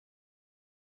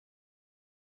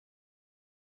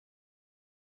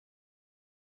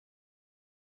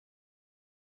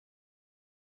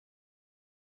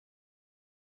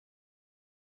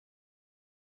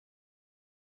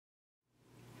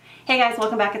Hey guys,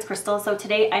 welcome back. It's Krystal. So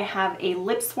today I have a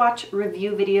lip swatch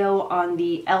review video on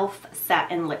the e.l.f.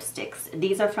 Satin lipsticks.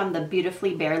 These are from the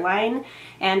Beautifully Bare line,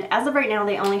 and as of right now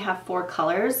they only have 4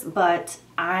 colors, but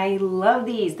I love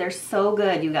these. They're so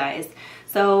good, you guys.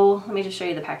 So let me just show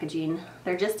you the packaging.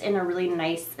 They're just in a really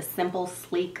nice, simple,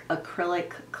 sleek,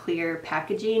 acrylic clear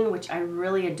packaging, which I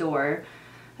really adore.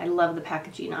 I love the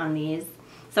packaging on these.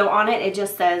 So on it, it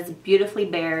just says Beautifully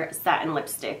Bare Satin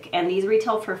Lipstick, and these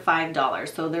retail for $5,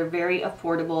 so they're very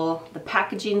affordable. The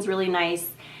packaging's really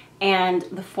nice, and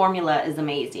the formula is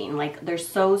amazing. Like, they're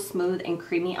so smooth and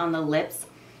creamy on the lips.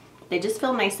 They just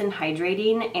feel nice and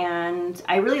hydrating, and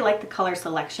I really like the color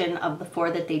selection of the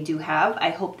 4 that they do have. I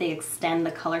hope they extend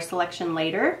the color selection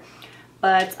later,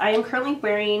 but I am currently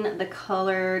wearing the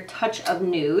color Touch of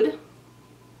Nude.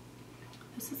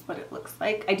 This is what it looks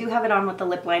like. I do have it on with the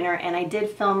lip liner, and I did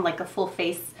film like a full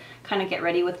face kind of get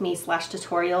ready with me /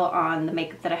 tutorial on the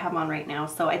makeup that I have on right now.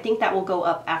 So I think that will go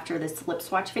up after this lip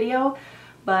swatch video.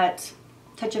 But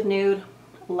Touch of Nude,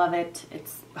 love it.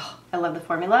 I love the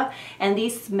formula. And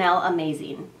these smell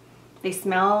amazing. They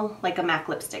smell like a MAC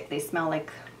lipstick. They smell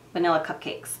like vanilla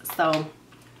cupcakes. So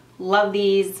love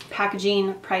these.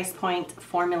 Packaging, price point,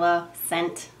 formula,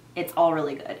 scent. It's all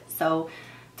really good. So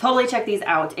totally check these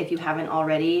out if you haven't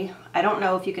already. I don't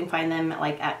know if you can find them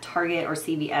like at Target or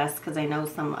CVS, because I know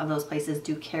some of those places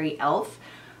do carry e.l.f.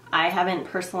 I haven't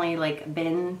personally like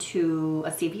been to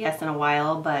a CVS in a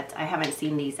while, but I haven't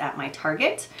seen these at my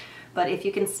Target. But if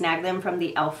you can snag them from the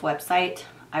e.l.f. website,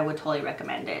 I would totally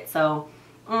recommend it. So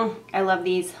I love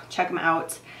these. Check them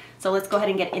out. So let's go ahead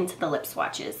and get into the lip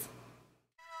swatches.